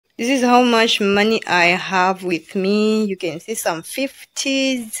This is how much money I have with me. You can see some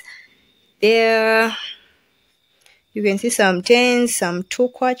 50s there. You can see some 10s, some 2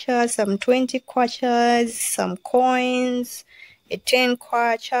 kwacha, some 20 kwachas, some coins, a 10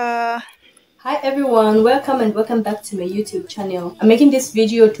 kwacha. Hi everyone, welcome back to my YouTube channel. I'm making this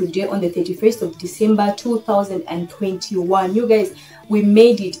video today on the 31st of December 2021. You guys, we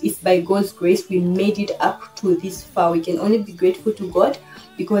made it. It's by God's grace we made it up to this far. We can only be grateful to God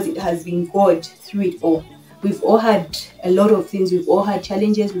because it has been God through it all. We've all had a lot of things, we've all had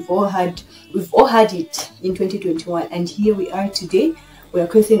challenges, we've all had it in 2021, and here we are today. We are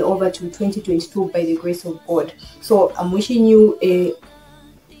crossing over to 2022 by the grace of God. So I'm wishing you a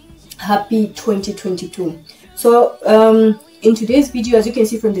happy 2022. So in today's video, as you can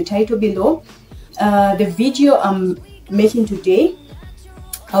see from the title below, the video I'm making today,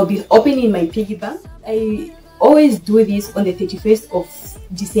 I'll be opening my piggy bank. I always do this on the 31st of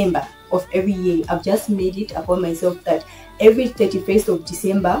December of every year. I've just made it upon myself that every 31st of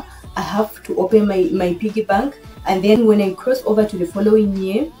December I have to open my piggy bank, and then when I cross over to the following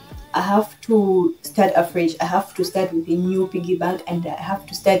year, I have to start afresh. I have to start with a new piggy bank, and I have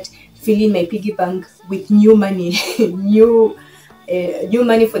to start filling my piggy bank with new money, new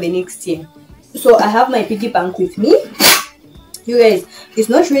money for the next year. So I have my piggy bank with me. You guys, it's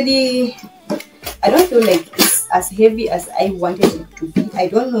not really, I don't feel like it's as heavy as I wanted it to be. I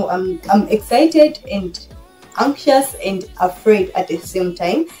don't know. I'm excited and anxious and afraid at the same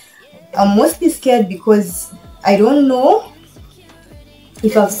time. I'm mostly scared because I don't know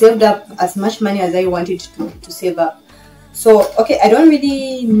if I've saved up as much money as I wanted to save up. So okay, I don't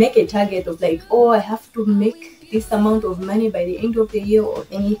really make a target of like, oh, I have to make this amount of money by the end of the year or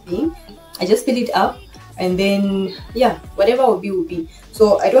anything. I just fill it up, and then yeah, whatever will be.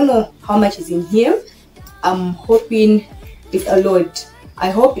 So I don't know how much is in here. I'm hoping it's a lot.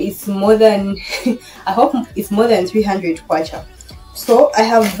 I hope it's more than I hope it's more than 300 kwacha. So I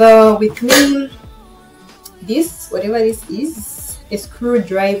have with me this, whatever this is, a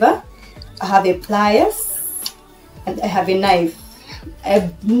screwdriver. I have a pliers, and I have a knife.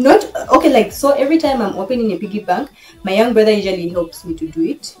 I'm not okay, like, so every time I'm opening a piggy bank, my young brother usually helps me to do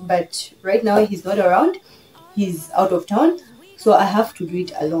it, but right now he's not around, he's out of town, so I have to do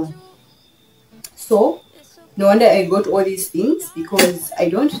it alone. So no wonder I got all these things, because I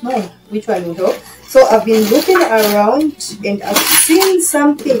don't know which one will help. So I've been looking around and I've seen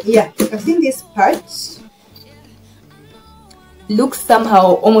something. Yeah, I've seen this part. Looks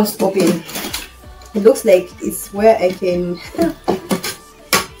somehow almost open. It looks like it's where I can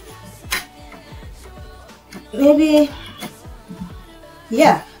maybe,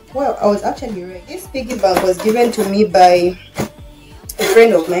 yeah. Well, I was actually right. This piggy bank was given to me by a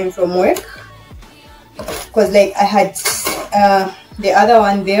friend of mine from work, because like I had the other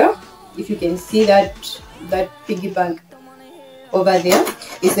one there. If you can see that piggy bank over there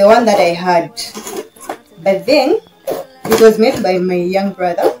is the one that I had, but then it was made by my young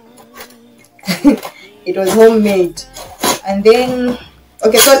brother. It was homemade, and then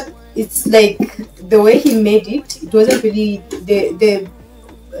okay, so it's like the way he made it, it wasn't really, the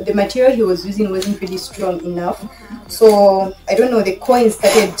material he was using wasn't really strong enough. So I don't know, the coins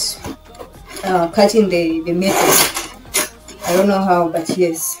started cutting the metal. I don't know how, but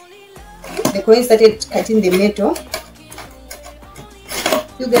yes, the coins started cutting the metal.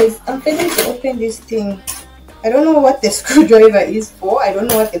 You guys, I'm failing to open this thing. I don't know what the screwdriver is for. I don't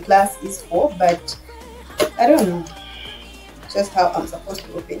know what the glass is for, but I don't know just how I'm supposed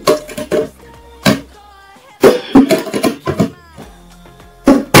to open it.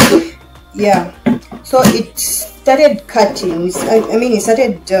 Yeah, so it started cutting. I mean, it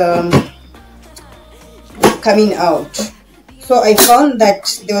started coming out. So I found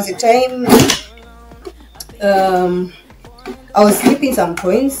that there was a time I was slipping some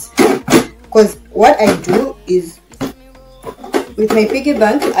coins, because what I do is with my piggy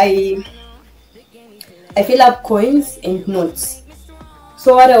bank, I fill up coins and notes.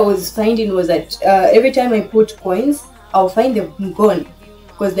 So what I was finding was that every time I put coins, I'll find them gone,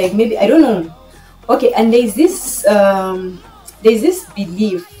 because like maybe, I don't know. Okay, and there's this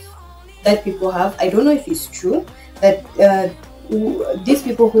belief that people have, I don't know if it's true, that these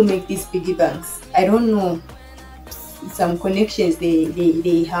people who make these piggy banks, I don't know, some connections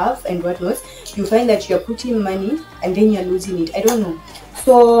they have and whatnot, you find that you're putting money and then you're losing it. I don't know.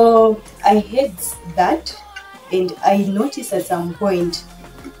 So I heard that, and I noticed at some point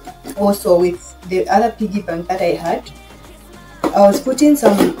also with the other piggy bank that I had, I was putting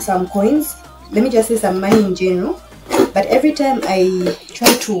some coins, let me just say some money in general, but every time I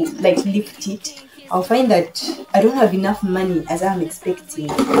try to like lift it, I'll find that I don't have enough money as I'm expecting.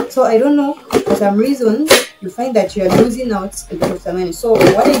 So I don't know, for some reason you find that you're losing out a lot of the money. So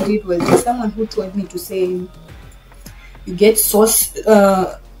what I did was, there's someone who told me to say you get sauce,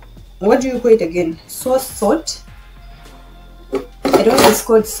 what do you call it again, sauce salt. I don't know if it's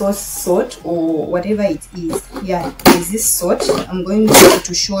called sauce salt or whatever it is. Yeah, there's this salt. I'm going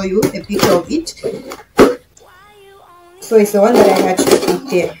to show you a picture of it. So it's the one that I had to put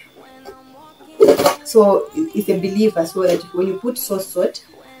there. So it's a belief as well that when you put sauce salt,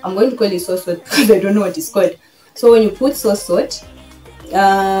 I'm going to call it sauce salt because I don't know what it's called. So when you put sauce salt,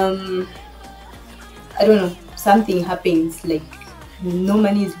 I don't know, something happens, like no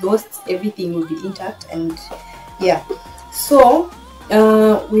money is lost, everything will be intact. And yeah, so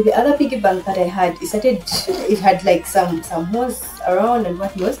with the other piggy bank that I had, it had like some holes around and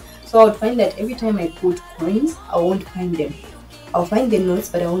whatnot. So I would find that every time I put coins, I won't find them. I'll find the notes,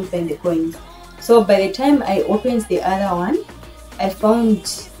 but I won't find the coins. So by the time I opened the other one, I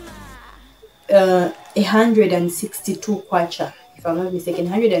found 162 kwacha, if I'm not mistaken.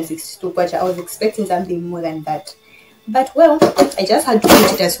 162 kwacha. I was expecting something more than that, but well, I just had to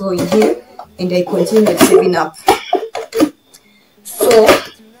put it as well in here, and I continued saving up. So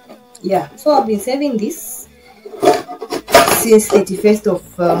yeah, so I've been saving this since 31st of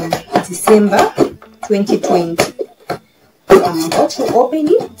December 2020. I'm about to open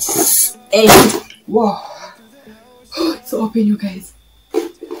it, and wow, it's open, you guys.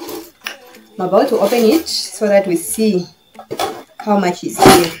 I'm about to open it so that we see how much is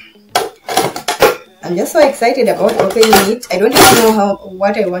here. I'm just so excited about opening it. I don't even know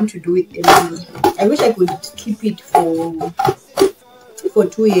what I want to do with the money. I wish I could keep it for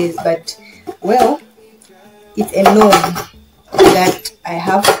 2 years, but well, it's a norm that I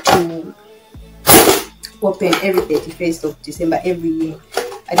have to open every 31st of December every year.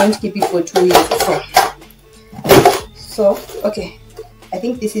 I don't keep it for 2 years. So okay, I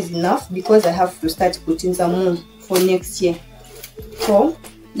think this is enough because I have to start putting some more for next year. So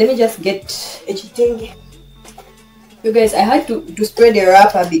let me just get a chitenge. You guys, I had to spread the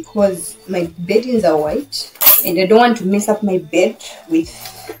wrapper because my beddings are white and I don't want to mess up my bed with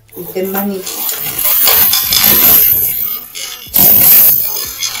the money.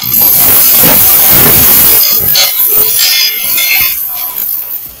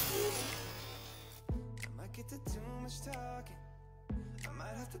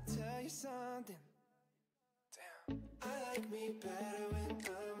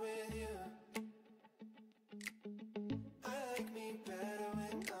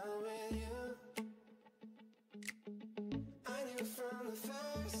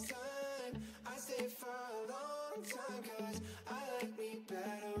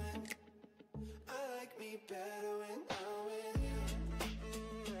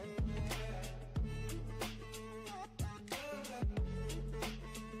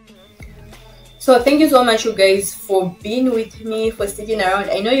 So thank you so much, you guys, for being with me, for sticking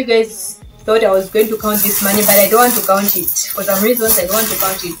around. I know you guys thought I was going to count this money, but I don't want to count it. For some reasons, I don't want to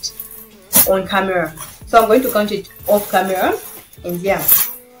count it on camera. So I'm going to count it off camera. And yeah,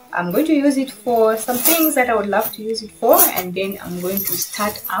 I'm going to use it for some things that I would love to use it for. And then I'm going to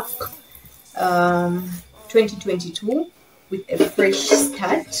start up 2022 with a fresh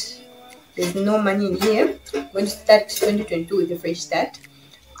start. There's no money in here. I'm going to start 2022 with a fresh start.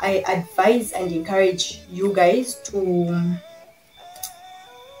 I advise and encourage you guys to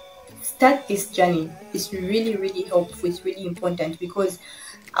start this journey. It's really, really helpful. It's really important because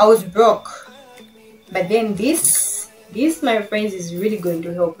I was broke, but then this my friends is really going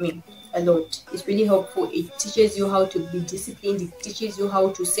to help me a lot. It's really helpful. It teaches you how to be disciplined. It teaches you how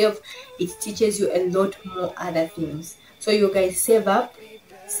to save. It teaches you a lot more other things. So you guys save up,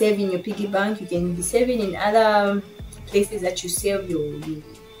 save in your piggy bank. You can be saving in other places that you save your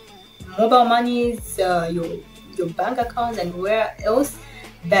mobile monies, your bank accounts, and where else.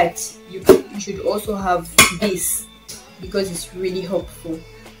 But you should also have this because it's really helpful.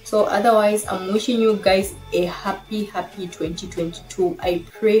 So otherwise, I'm wishing you guys a happy 2022. I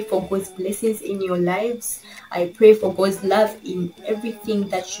pray for God's blessings in your lives. I pray for God's love in everything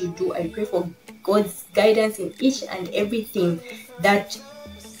that you do. I pray for God's guidance in each and everything that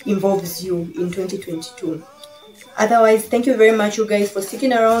involves you in 2022. Otherwise, thank you very much, you guys, for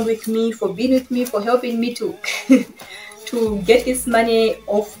sticking around with me, for being with me, for helping me to to get this money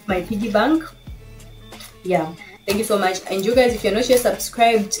off my piggy bank. Yeah, thank you so much. And you guys, if you're not yet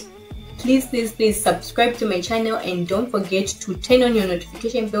subscribed, please subscribe to my channel, and don't forget to turn on your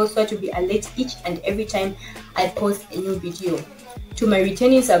notification bell so to be alert each and every time I post a new video. To my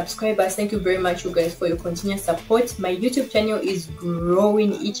returning subscribers, thank you very much, you guys, for your continuous support. My YouTube channel is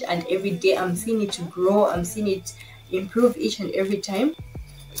growing each and every day. I'm seeing it grow, I'm seeing it improve each and every time.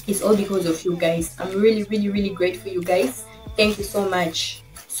 It's all because of you guys. I'm really grateful, you guys. Thank you so much.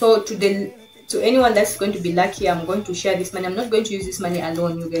 So to anyone that's going to be lucky, I'm going to share this money. I'm not going to use this money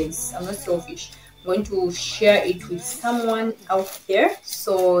alone, you guys. I'm not selfish. I'm going to share it with someone out there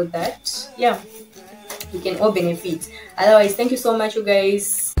so that, yeah, we can all benefit. Otherwise, thank you so much, you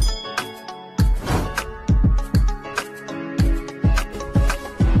guys.